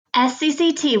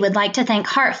SCCT would like to thank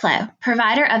HeartFlow,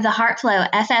 provider of the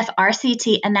HeartFlow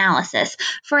FFRCT analysis,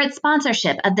 for its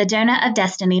sponsorship of the Donut of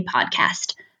Destiny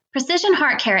podcast. Precision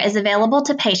Heart Care is available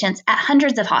to patients at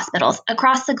hundreds of hospitals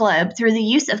across the globe through the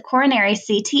use of coronary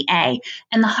CTA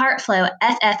and the HeartFlow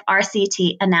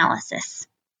FFRCT analysis.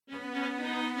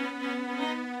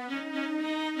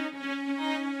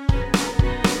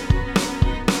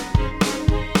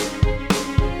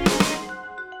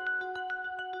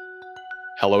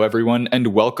 Hello, everyone, and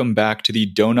welcome back to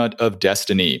the Donut of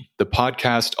Destiny, the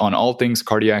podcast on all things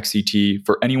cardiac CT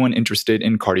for anyone interested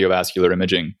in cardiovascular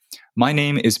imaging. My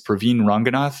name is Praveen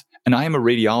Ranganath, and I am a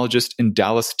radiologist in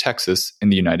Dallas, Texas, in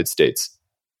the United States.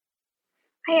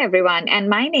 Hi, everyone, and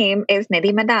my name is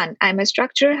Nidhi Madan. I'm a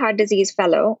structural heart disease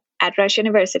fellow at Rush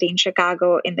University in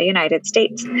Chicago in the United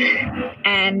States.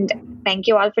 And thank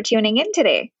you all for tuning in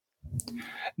today.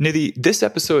 Nidhi, this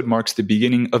episode marks the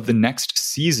beginning of the next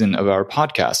season of our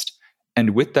podcast.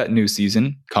 And with that new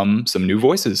season come some new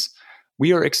voices.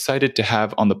 We are excited to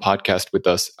have on the podcast with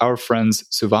us our friends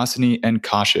Suvasini and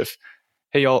Kashif.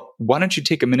 Hey, y'all, why don't you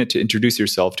take a minute to introduce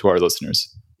yourself to our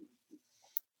listeners?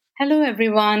 Hello,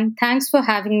 everyone. Thanks for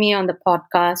having me on the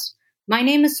podcast. My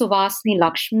name is Suvasini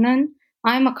Lakshmanan.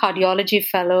 I'm a cardiology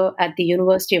fellow at the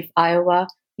University of Iowa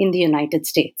in the United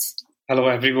States. Hello,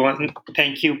 everyone.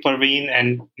 Thank you, Parveen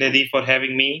and Nidhi, for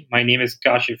having me. My name is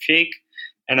Kashif Sheikh,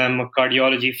 and I'm a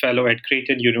cardiology fellow at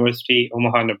Creighton University,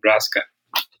 Omaha, Nebraska.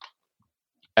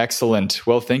 Excellent.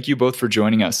 Well, thank you both for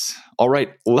joining us. All right,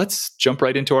 let's jump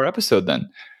right into our episode then.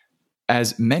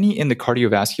 As many in the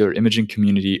cardiovascular imaging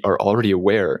community are already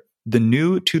aware, the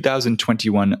new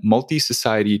 2021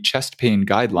 Multi-Society Chest Pain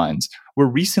Guidelines were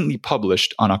recently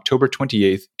published on October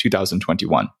 28,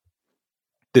 2021.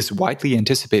 This widely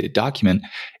anticipated document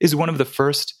is one of the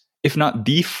first, if not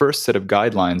the first set of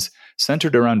guidelines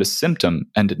centered around a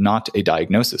symptom and not a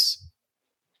diagnosis.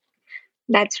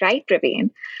 That's right, Praveen.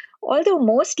 Although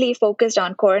mostly focused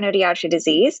on coronary artery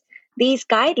disease, these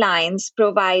guidelines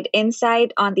provide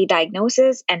insight on the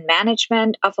diagnosis and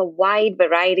management of a wide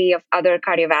variety of other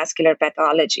cardiovascular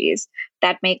pathologies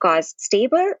that may cause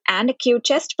stable and acute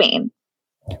chest pain.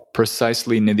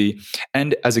 Precisely, Nidhi.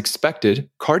 And as expected,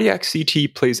 cardiac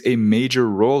CT plays a major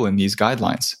role in these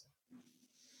guidelines.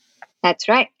 That's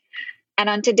right. And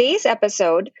on today's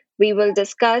episode, we will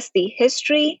discuss the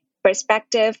history,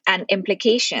 perspective, and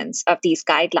implications of these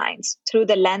guidelines through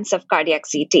the lens of cardiac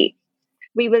CT.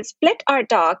 We will split our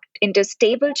talk into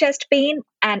stable chest pain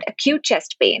and acute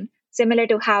chest pain, similar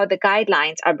to how the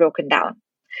guidelines are broken down.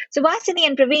 So, Vasini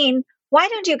and Praveen, why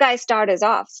don't you guys start us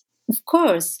off? Of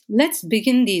course, let's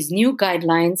begin these new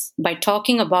guidelines by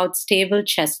talking about stable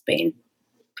chest pain.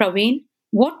 Praveen,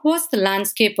 what was the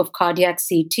landscape of cardiac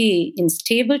CT in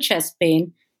stable chest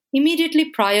pain immediately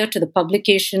prior to the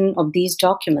publication of these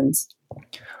documents?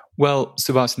 Well,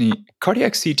 Suvasini,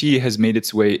 cardiac CT has made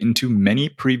its way into many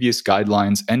previous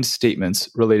guidelines and statements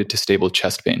related to stable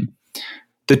chest pain.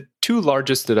 The two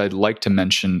largest that I'd like to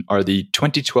mention are the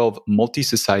 2012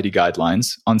 Multi-Society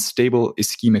Guidelines on Stable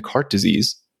Ischemic Heart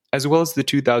Disease, as well as the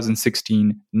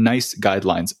 2016 NICE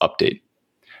Guidelines Update.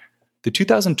 The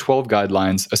 2012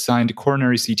 guidelines assigned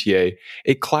coronary CTA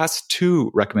a Class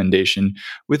 2 recommendation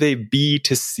with a B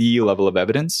to C level of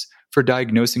evidence for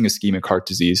diagnosing ischemic heart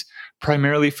disease,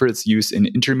 primarily for its use in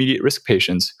intermediate risk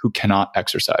patients who cannot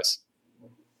exercise.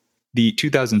 The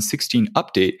 2016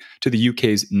 update to the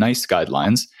UK's NICE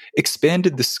guidelines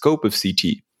expanded the scope of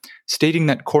CT, stating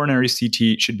that coronary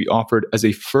CT should be offered as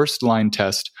a first-line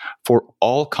test for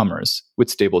all comers with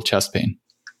stable chest pain.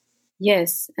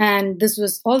 Yes, and this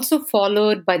was also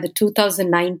followed by the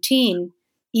 2019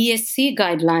 ESC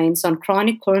guidelines on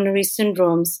chronic coronary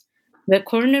syndromes, where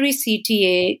coronary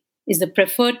CTA is the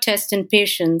preferred test in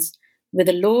patients with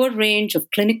a lower range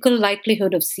of clinical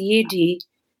likelihood of CAD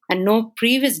and no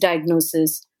previous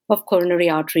diagnosis of coronary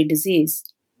artery disease.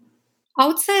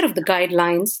 Outside of the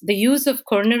guidelines, the use of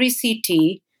coronary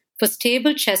CT for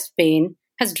stable chest pain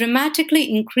has dramatically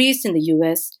increased in the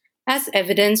US, as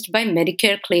evidenced by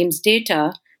Medicare claims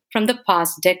data from the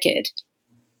past decade.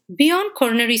 Beyond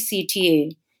coronary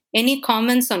CTA, any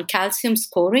comments on calcium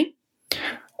scoring?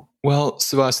 Well,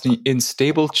 Suvasini, in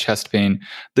stable chest pain,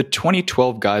 the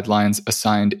 2012 guidelines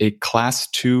assigned a Class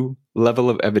 2 level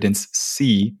of evidence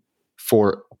C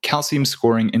for calcium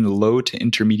scoring in low to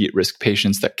intermediate risk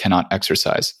patients that cannot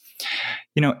exercise.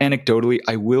 Anecdotally,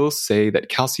 I will say that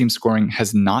calcium scoring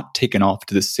has not taken off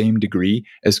to the same degree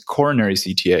as coronary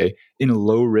CTA in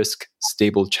low risk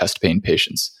stable chest pain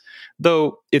patients,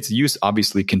 though its use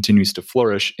obviously continues to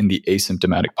flourish in the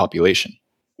asymptomatic population.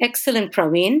 Excellent,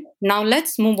 Praveen. Now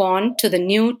let's move on to the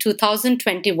new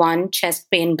 2021 chest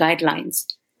pain guidelines.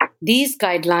 These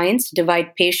guidelines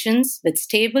divide patients with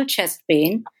stable chest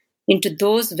pain into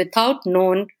those without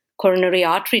known coronary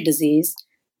artery disease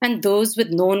and those with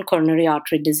known coronary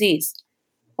artery disease.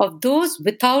 Of those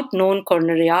without known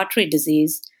coronary artery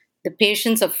disease, the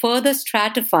patients are further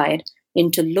stratified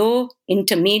into low,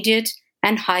 intermediate,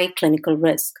 and high clinical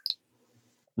risk.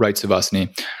 Right,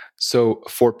 Subhasini. So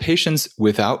for patients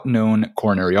without known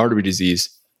coronary artery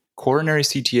disease, coronary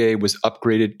CTA was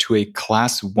upgraded to a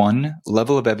Class 1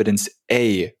 level of evidence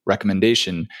A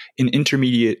recommendation in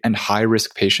intermediate and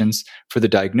high-risk patients for the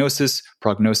diagnosis,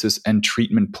 prognosis, and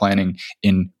treatment planning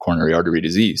in coronary artery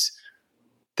disease.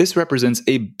 This represents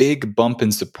a big bump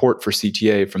in support for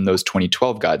CTA from those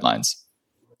 2012 guidelines.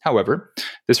 However,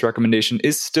 this recommendation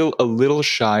is still a little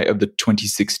shy of the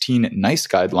 2016 NICE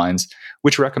guidelines,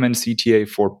 which recommend CTA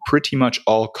for pretty much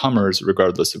all comers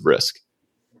regardless of risk.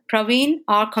 Praveen,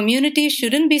 our community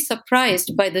shouldn't be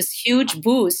surprised by this huge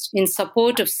boost in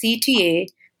support of CTA,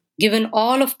 given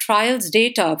all of trials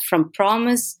data from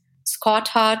PROMISE, Scott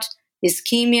Hart,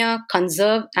 Ischemia,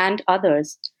 Conserve, and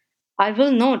others. I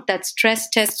will note that stress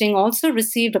testing also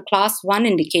received a Class 1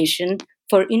 indication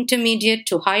for intermediate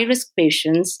to high-risk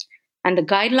patients, and the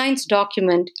guidelines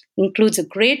document includes a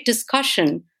great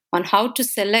discussion on how to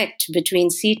select between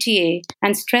CTA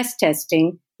and stress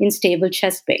testing in stable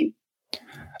chest pain.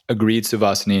 Agreed,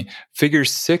 Subhasini. Figure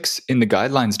 6 in the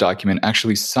guidelines document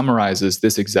actually summarizes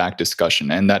this exact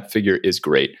discussion, and that figure is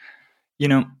great.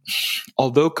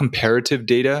 Although comparative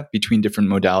data between different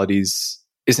modalities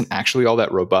isn't actually all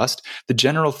that robust, the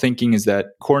general thinking is that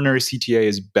coronary CTA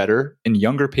is better in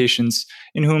younger patients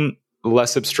in whom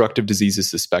less obstructive disease is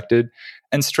suspected,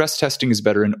 and stress testing is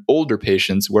better in older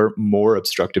patients where more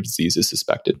obstructive disease is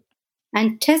suspected.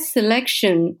 And test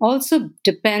selection also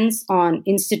depends on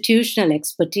institutional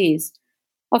expertise.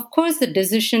 Of course, the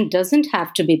decision doesn't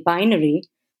have to be binary.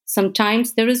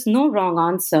 Sometimes there is no wrong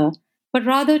answer, but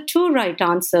rather two right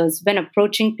answers when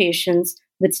approaching patients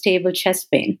with stable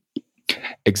chest pain.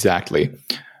 Exactly.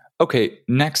 Okay,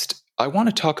 next, I want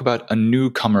to talk about a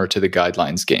newcomer to the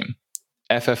guidelines game,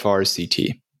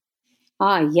 FFRCT.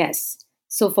 Yes.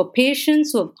 So for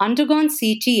patients who have undergone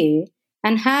CTA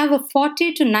and have a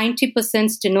 40 to 90%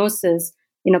 stenosis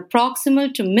in a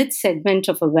proximal to mid-segment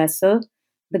of a vessel,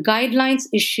 the guidelines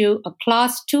issue a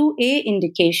Class 2A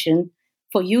indication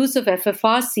for use of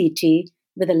FFRCT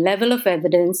with a level of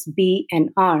evidence B and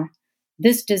R.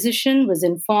 This decision was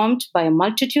informed by a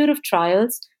multitude of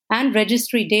trials and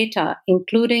registry data,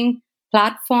 including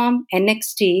Platform,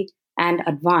 NXT, and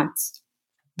Advance.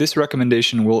 This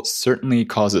recommendation will certainly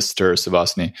cause a stir,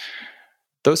 Subhasini.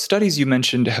 Those studies you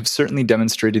mentioned have certainly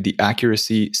demonstrated the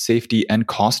accuracy, safety, and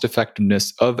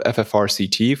cost-effectiveness of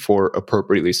FFRCT for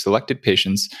appropriately selected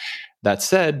patients. That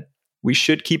said, we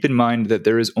should keep in mind that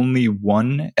there is only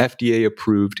one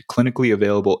FDA-approved clinically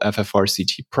available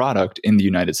FFRCT product in the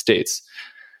United States.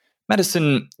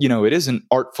 Medicine, it is an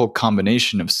artful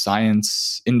combination of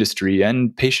science, industry,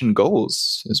 and patient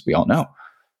goals, as we all know.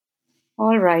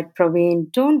 All right,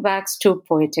 Praveen, don't wax too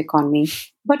poetic on me,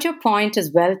 but your point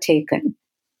is well taken.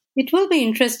 It will be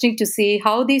interesting to see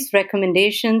how these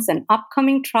recommendations and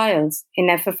upcoming trials in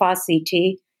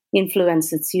FFRCT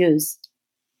influence its use.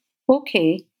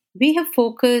 Okay, we have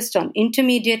focused on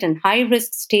intermediate and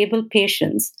high-risk stable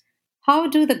patients. How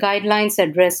do the guidelines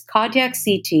address cardiac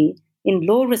CT in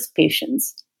low-risk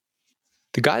patients?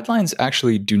 The guidelines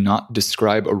actually do not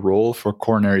describe a role for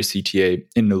coronary CTA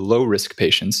in the low-risk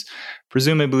patients,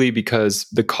 presumably because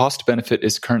the cost-benefit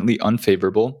is currently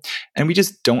unfavorable, and we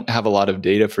just don't have a lot of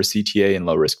data for CTA in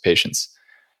low-risk patients.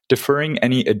 Deferring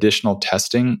any additional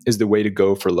testing is the way to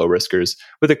go for low-riskers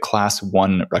with a Class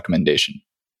 1 recommendation.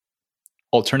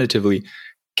 Alternatively,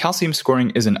 calcium scoring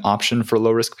is an option for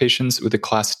low-risk patients with a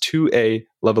Class 2A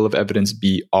level of evidence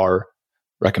BR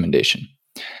recommendation.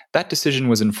 That decision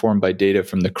was informed by data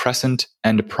from the Crescent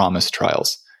and PROMISE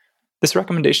trials. This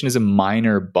recommendation is a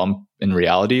minor bump in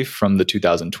reality from the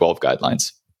 2012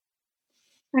 guidelines.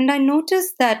 And I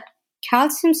noticed that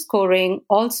calcium scoring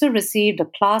also received a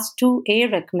Class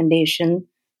 2A recommendation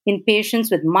in patients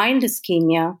with mild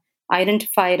ischemia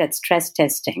identified at stress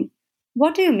testing.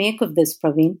 What do you make of this,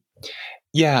 Praveen?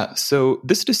 Yeah, so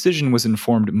this decision was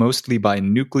informed mostly by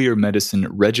nuclear medicine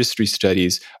registry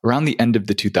studies around the end of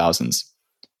the 2000s.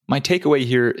 My takeaway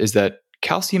here is that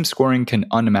calcium scoring can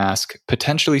unmask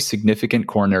potentially significant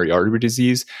coronary artery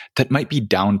disease that might be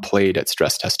downplayed at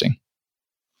stress testing.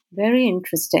 Very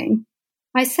interesting.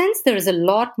 I sense there is a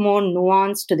lot more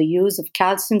nuance to the use of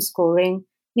calcium scoring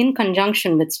in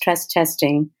conjunction with stress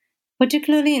testing,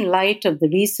 particularly in light of the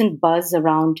recent buzz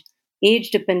around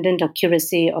age-dependent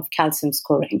accuracy of calcium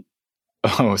scoring.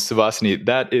 Oh, Subhasini,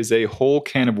 that is a whole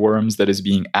can of worms that is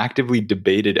being actively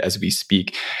debated as we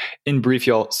speak. In brief,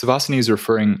 y'all, Subhasini is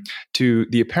referring to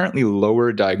the apparently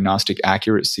lower diagnostic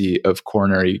accuracy of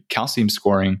coronary calcium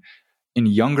scoring in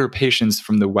younger patients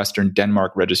from the Western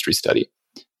Denmark registry study.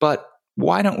 But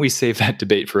why don't we save that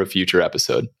debate for a future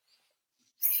episode?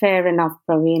 Fair enough,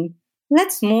 Praveen.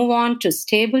 Let's move on to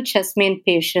stable chest pain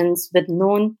patients with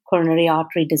known coronary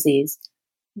artery disease.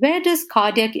 Where does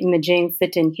cardiac imaging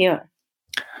fit in here?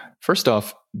 First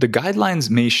off, the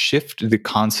guidelines may shift the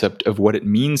concept of what it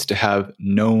means to have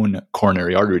known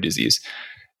coronary artery disease.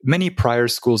 Many prior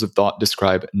schools of thought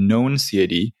describe known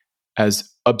CAD as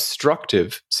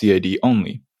obstructive CAD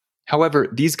only. However,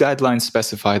 these guidelines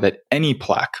specify that any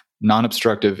plaque,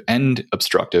 non-obstructive and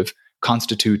obstructive,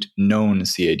 constitute known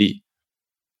CAD.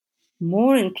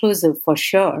 More inclusive for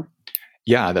sure.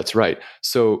 Yeah, that's right.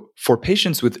 So for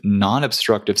patients with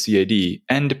non-obstructive CAD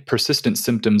and persistent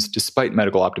symptoms despite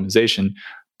medical optimization,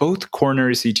 both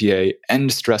coronary CTA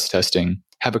and stress testing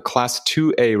have a Class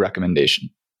 2A recommendation.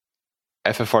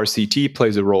 FFRCT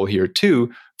plays a role here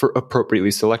too for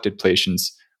appropriately selected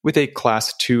patients with a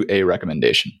Class 2A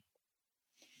recommendation.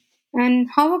 And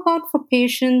how about for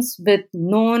patients with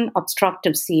known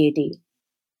obstructive CAD?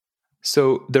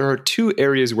 So there are two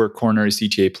areas where coronary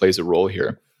CTA plays a role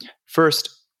here. First,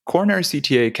 coronary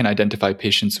CTA can identify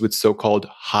patients with so-called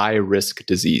high-risk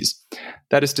disease.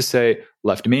 That is to say,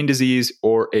 left main disease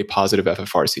or a positive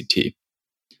FFRCT.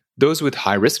 Those with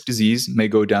high-risk disease may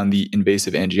go down the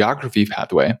invasive angiography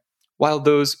pathway, while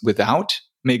those without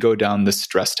may go down the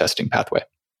stress testing pathway.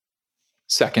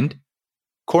 Second,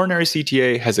 coronary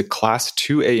CTA has a Class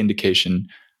 2A indication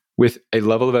with a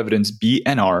level of evidence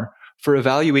BNR for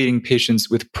evaluating patients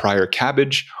with prior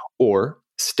CABG or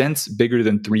stents bigger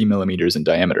than 3 millimeters in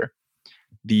diameter.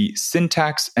 The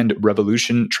Syntax and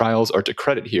Revolution trials are to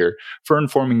credit here for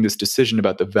informing this decision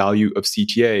about the value of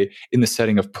CTA in the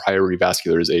setting of prior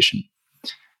revascularization.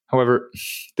 However,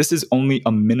 this is only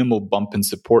a minimal bump in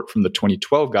support from the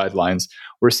 2012 guidelines,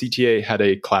 where CTA had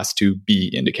a Class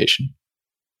 2B indication.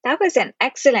 That was an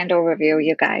excellent overview,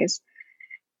 you guys.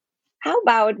 How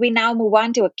about we now move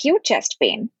on to acute chest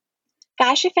pain?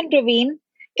 Kashif and Praveen,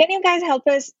 can you guys help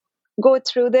us go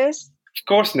through this? Of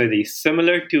course, Nidhi.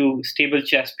 Similar to stable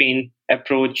chest pain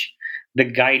approach, the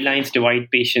guidelines divide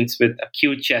patients with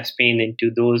acute chest pain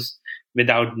into those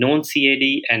without known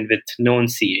CAD and with known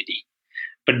CAD.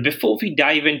 But before we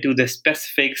dive into the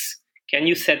specifics, can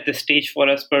you set the stage for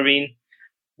us, Praveen?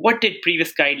 What did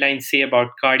previous guidelines say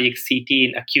about cardiac CT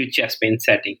in acute chest pain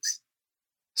settings?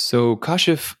 So,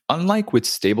 Kashif, unlike with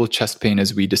stable chest pain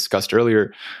as we discussed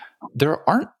earlier, there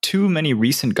aren't too many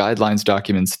recent guidelines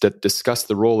documents that discuss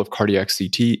the role of cardiac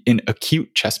CT in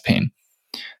acute chest pain.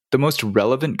 The most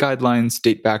relevant guidelines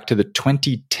date back to the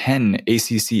 2010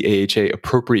 ACC-AHA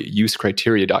appropriate use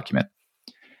criteria document.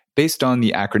 Based on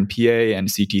the Akron PA and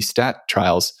CT STAT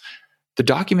trials, the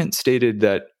document stated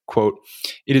that, quote,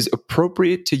 it is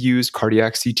appropriate to use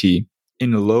cardiac CT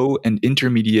in low and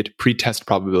intermediate pretest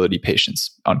probability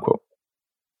patients, unquote.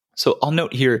 So I'll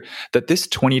note here that this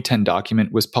 2010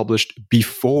 document was published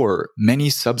before many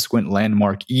subsequent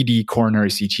landmark ED coronary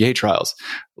CTA trials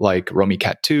like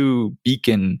ROMI-CAT2,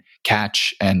 Beacon,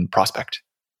 CATCH, and Prospect.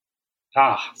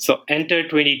 So enter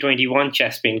 2021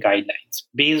 chest pain guidelines.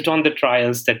 Based on the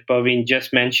trials that Praveen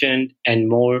just mentioned and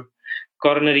more,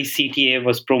 coronary CTA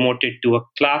was promoted to a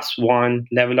Class 1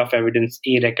 level of evidence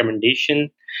A recommendation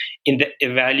in the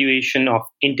evaluation of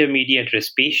intermediate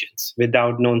risk patients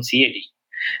without known CAD.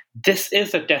 This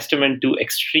is a testament to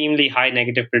extremely high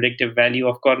negative predictive value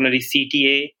of coronary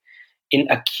CTA in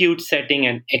acute setting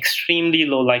and extremely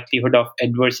low likelihood of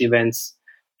adverse events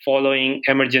following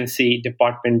emergency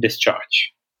department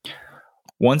discharge.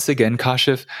 Once again,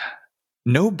 Kashif,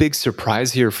 no big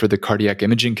surprise here for the cardiac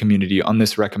imaging community on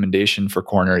this recommendation for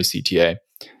coronary CTA.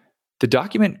 The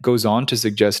document goes on to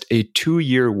suggest a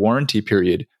 2-year warranty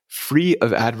period free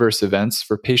of adverse events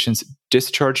for patients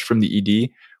discharged from the ED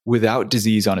without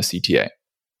disease on a CTA.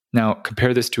 Now,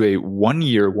 compare this to a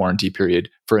 1-year warranty period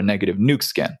for a negative nuke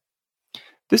scan.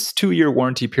 This 2-year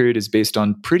warranty period is based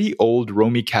on pretty old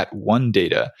ROMI-CAT1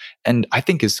 data, and I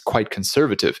think is quite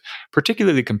conservative,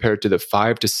 particularly compared to the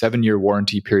 5 to 7-year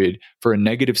warranty period for a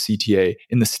negative CTA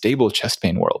in the stable chest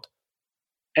pain world.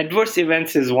 Adverse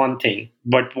events is one thing,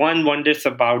 but one wonders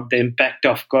about the impact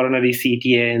of coronary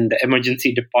CTA in the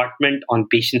emergency department on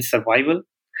patient survival.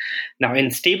 Now,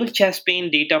 in stable chest pain,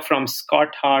 data from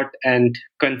Scott Hart and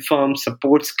Confirm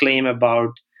supports claim about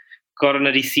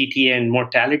coronary CTA and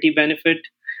mortality benefit.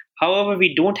 However,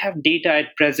 we don't have data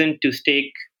at present to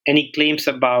stake any claims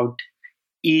about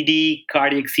ED,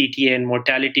 cardiac CTA, and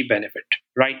mortality benefit.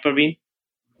 Right, Praveen?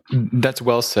 That's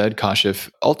well said, Kashif.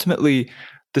 Ultimately,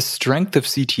 the strength of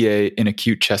CTA in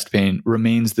acute chest pain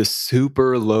remains the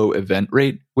super low event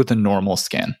rate with a normal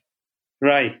scan.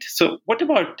 Right. So, what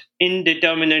about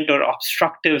indeterminate or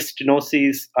obstructive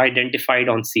stenosis identified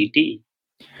on CT?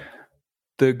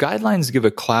 The guidelines give a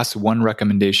class 1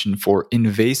 recommendation for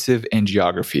invasive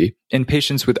angiography in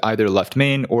patients with either left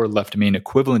main or left main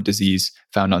equivalent disease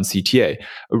found on CTA,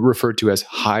 referred to as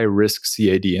high risk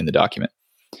CAD in the document.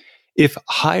 If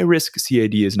high risk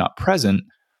CAD is not present,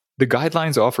 the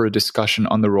guidelines offer a discussion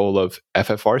on the role of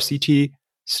FFRCT,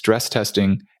 stress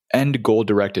testing, and goal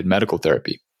directed medical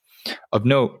therapy. Of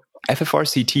note,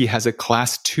 FFRCT has a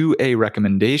Class 2A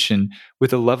recommendation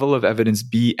with a level of evidence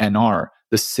BNR,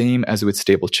 the same as with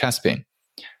stable chest pain.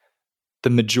 The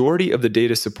majority of the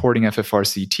data supporting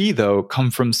FFRCT, though,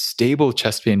 come from stable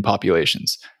chest pain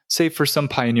populations, save for some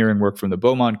pioneering work from the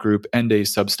Beaumont Group and a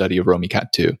sub-study of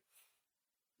ROMICAT-2.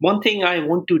 One thing I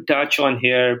want to touch on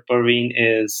here, Parveen,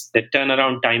 is the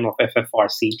turnaround time of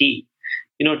FFRCT.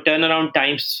 Turnaround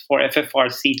times for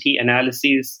FFRCT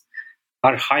analyses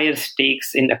are higher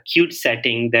stakes in acute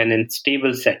setting than in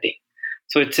stable setting.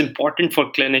 So it's important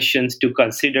for clinicians to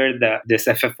consider this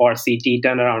FFRCT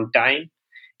turnaround time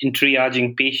in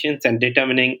triaging patients and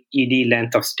determining ED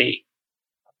length of stay.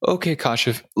 Okay,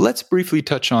 Kashif, let's briefly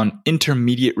touch on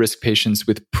intermediate risk patients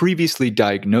with previously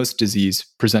diagnosed disease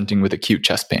presenting with acute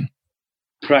chest pain.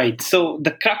 Right. So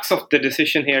the crux of the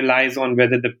decision here lies on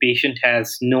whether the patient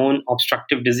has known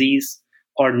obstructive disease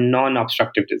or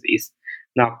non-obstructive disease.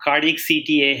 Now, cardiac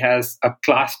CTA has a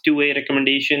class 2A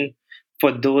recommendation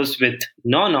for those with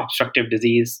non-obstructive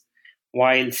disease,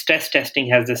 while stress testing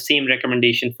has the same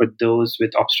recommendation for those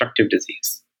with obstructive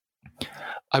disease.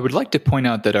 I would like to point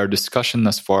out that our discussion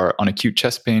thus far on acute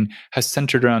chest pain has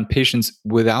centered around patients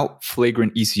without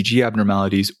flagrant ECG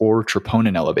abnormalities or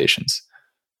troponin elevations.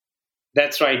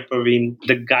 That's right, Parveen.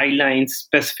 The guidelines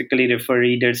specifically refer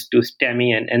readers to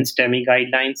STEMI and NSTEMI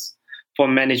guidelines for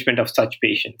management of such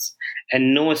patients,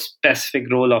 and no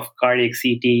specific role of cardiac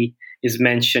CT is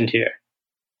mentioned here.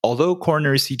 Although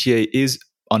coronary CTA is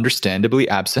understandably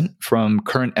absent from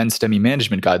current NSTEMI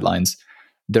management guidelines,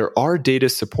 there are data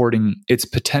supporting its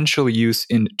potential use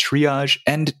in triage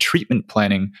and treatment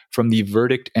planning from the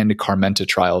Verdict and Carmenta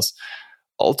trials.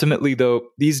 Ultimately, though,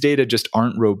 these data just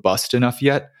aren't robust enough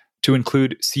yet to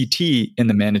include CT in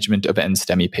the management of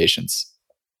NSTEMI patients.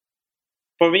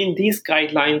 Parveen, these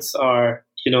guidelines are,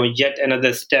 yet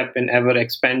another step in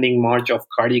ever-expanding march of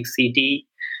cardiac CT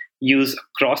use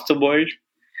across the world.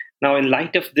 Now, in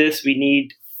light of this, we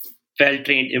need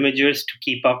well-trained imagers to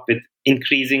keep up with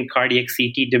increasing cardiac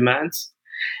CT demands.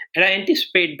 And I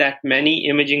anticipate that many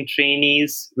imaging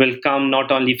trainees will come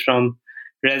not only from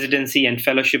residency and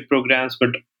fellowship programs, but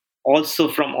also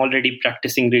from already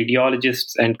practicing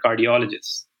radiologists and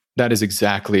cardiologists. That is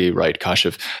exactly right,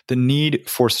 Kashif. The need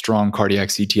for strong cardiac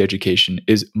CT education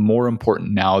is more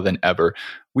important now than ever.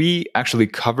 We actually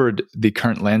covered the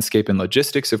current landscape and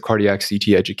logistics of cardiac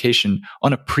CT education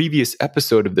on a previous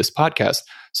episode of this podcast.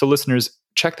 So listeners,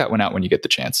 check that one out when you get the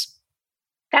chance.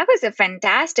 That was a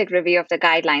fantastic review of the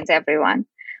guidelines, everyone.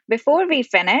 Before we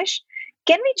finish,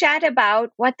 can we chat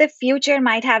about what the future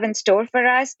might have in store for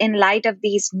us in light of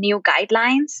these new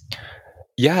guidelines?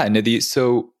 Yeah, Nidhi.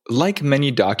 So, like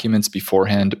many documents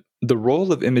beforehand, the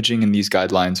role of imaging in these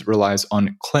guidelines relies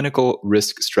on clinical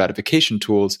risk stratification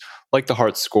tools like the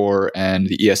Heart Score and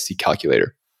the ESC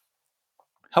calculator.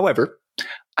 However,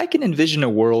 I can envision a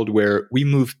world where we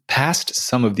move past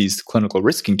some of these clinical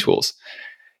risking tools.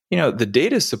 The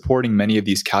data supporting many of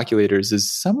these calculators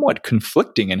is somewhat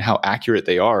conflicting in how accurate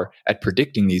they are at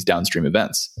predicting these downstream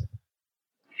events.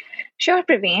 Sure,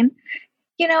 Praveen.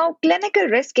 Clinical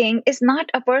risking is not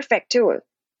a perfect tool,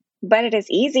 but it is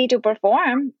easy to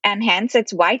perform and hence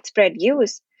its widespread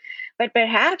use. But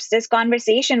perhaps this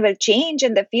conversation will change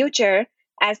in the future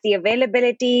as the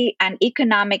availability and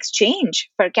economics change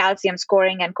for calcium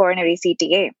scoring and coronary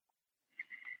CTA.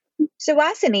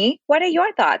 Suhasini, what are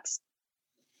your thoughts?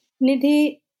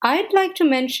 Nidhi, I'd like to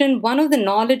mention one of the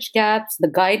knowledge gaps the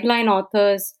guideline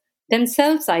authors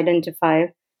themselves identify,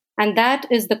 and that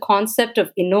is the concept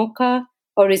of INOCA,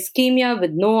 or ischemia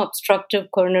with no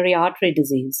obstructive coronary artery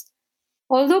disease.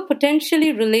 Although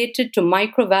potentially related to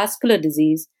microvascular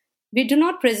disease, we do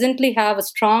not presently have a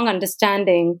strong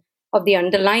understanding of the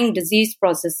underlying disease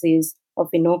processes of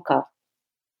INOCA.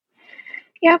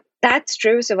 Yep, that's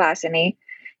true, Suhasini.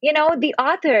 The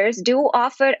authors do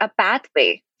offer a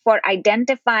pathway for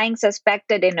identifying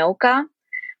suspected INOCA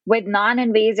with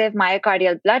non-invasive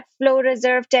myocardial blood flow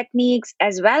reserve techniques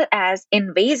as well as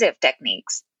invasive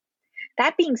techniques.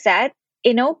 That being said,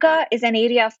 INOCA is an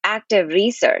area of active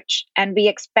research, and we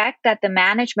expect that the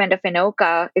management of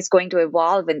INOCA is going to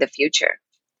evolve in the future.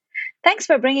 Thanks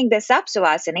for bringing this up,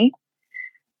 Suhasini.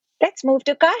 Let's move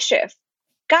to Kashif.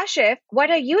 Kashif,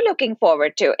 what are you looking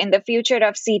forward to in the future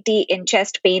of CT in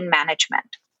chest pain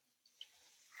management?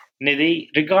 Nidhi,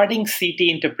 regarding CT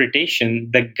interpretation,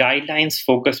 the guidelines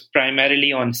focus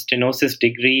primarily on stenosis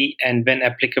degree and, when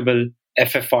applicable,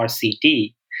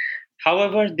 FFRCT.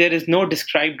 However, there is no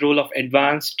described role of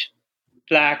advanced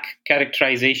plaque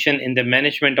characterization in the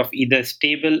management of either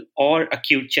stable or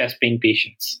acute chest pain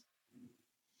patients.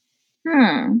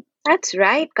 That's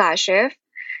right, Kashif.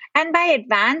 And by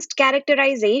advanced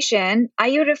characterization, are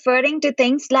you referring to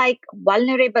things like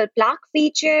vulnerable plaque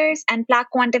features and plaque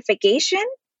quantification?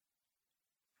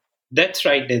 That's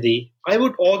right, Nidhi. I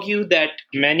would argue that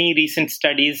many recent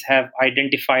studies have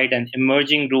identified an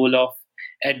emerging role of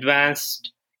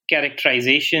advanced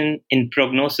characterization in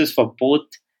prognosis for both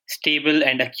stable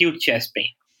and acute chest pain.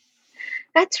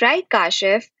 That's right,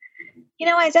 Kashif.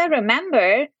 As I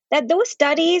remember, that those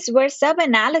studies were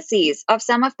sub-analyses of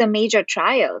some of the major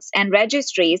trials and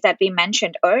registries that we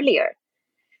mentioned earlier.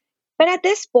 But at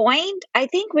this point, I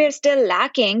think we're still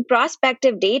lacking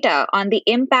prospective data on the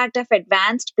impact of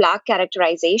advanced plaque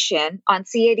characterization on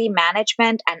CAD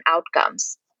management and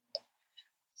outcomes.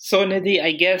 So, Nidhi,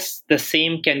 I guess the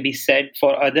same can be said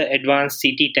for other advanced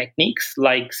CT techniques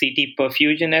like CT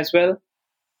perfusion as well?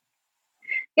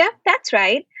 Yeah, that's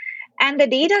right. And the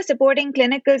data supporting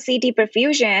clinical CT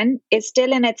perfusion is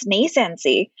still in its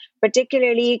nascency,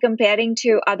 particularly comparing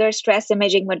to other stress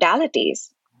imaging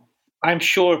modalities. I'm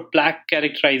sure plaque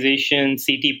characterization,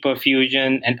 CT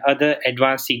perfusion, and other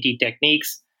advanced CT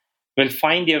techniques will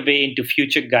find their way into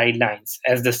future guidelines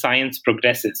as the science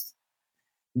progresses.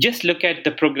 Just look at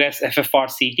the progress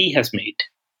FFRCT has made.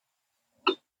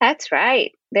 That's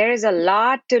right. There is a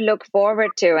lot to look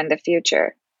forward to in the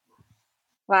future.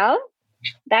 Well,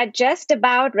 that just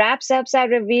about wraps up our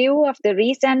review of the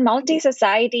recent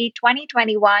Multi-Society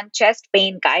 2021 chest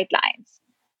pain guidelines.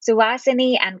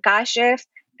 Suhasini and Kashif,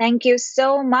 thank you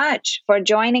so much for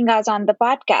joining us on the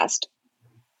podcast.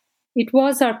 It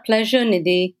was our pleasure,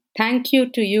 Nidhi. Thank you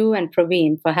to you and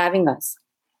Praveen for having us.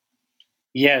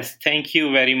 Yes, thank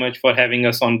you very much for having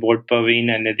us on board, Praveen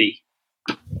and Nidhi.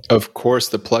 Of course,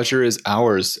 the pleasure is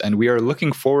ours, and we are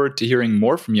looking forward to hearing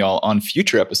more from y'all on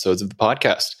future episodes of the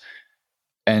podcast.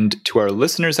 And to our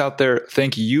listeners out there,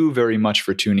 thank you very much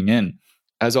for tuning in.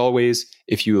 As always,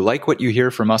 if you like what you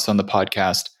hear from us on the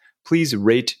podcast, please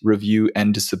rate, review,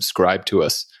 and subscribe to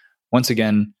us. Once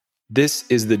again, this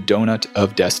is the Donut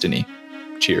of Destiny.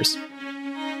 Cheers.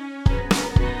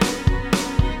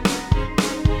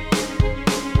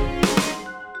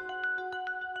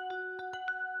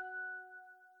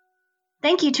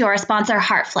 Thank you to our sponsor,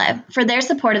 HeartFlow, for their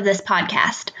support of this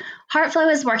podcast.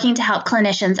 HeartFlow is working to help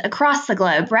clinicians across the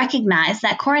globe recognize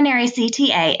that coronary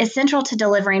CTA is central to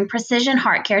delivering precision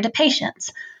heart care to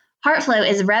patients. HeartFlow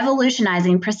is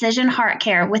revolutionizing precision heart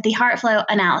care with the HeartFlow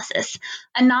Analysis,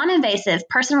 a non-invasive,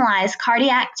 personalized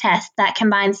cardiac test that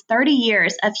combines 30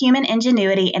 years of human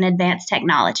ingenuity and advanced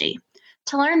technology.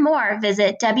 To learn more,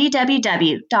 visit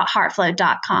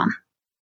www.heartflow.com.